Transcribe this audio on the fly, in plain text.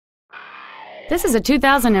This is a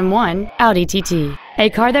 2001 Audi TT, a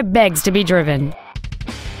car that begs to be driven.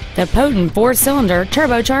 The potent 4-cylinder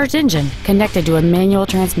turbocharged engine, connected to a manual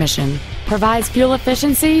transmission, provides fuel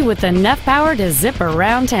efficiency with enough power to zip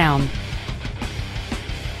around town.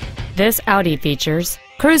 This Audi features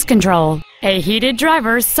cruise control, a heated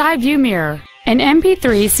driver's side view mirror, an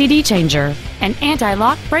MP3 CD changer, an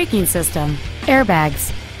anti-lock braking system,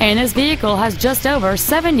 airbags, and this vehicle has just over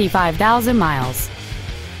 75,000 miles.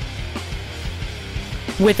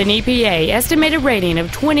 With an EPA estimated rating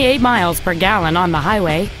of 28 miles per gallon on the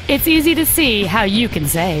highway, it's easy to see how you can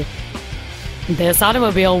save. This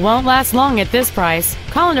automobile won't last long at this price.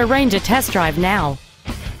 Call and arrange a test drive now.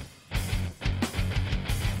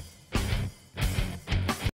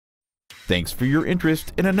 Thanks for your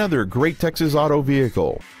interest in another great Texas Auto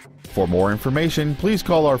vehicle. For more information, please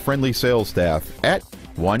call our friendly sales staff at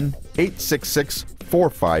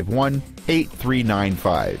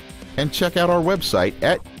 1-866-451-8395 and check out our website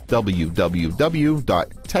at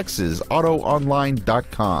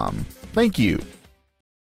www.texasautoonline.com. Thank you.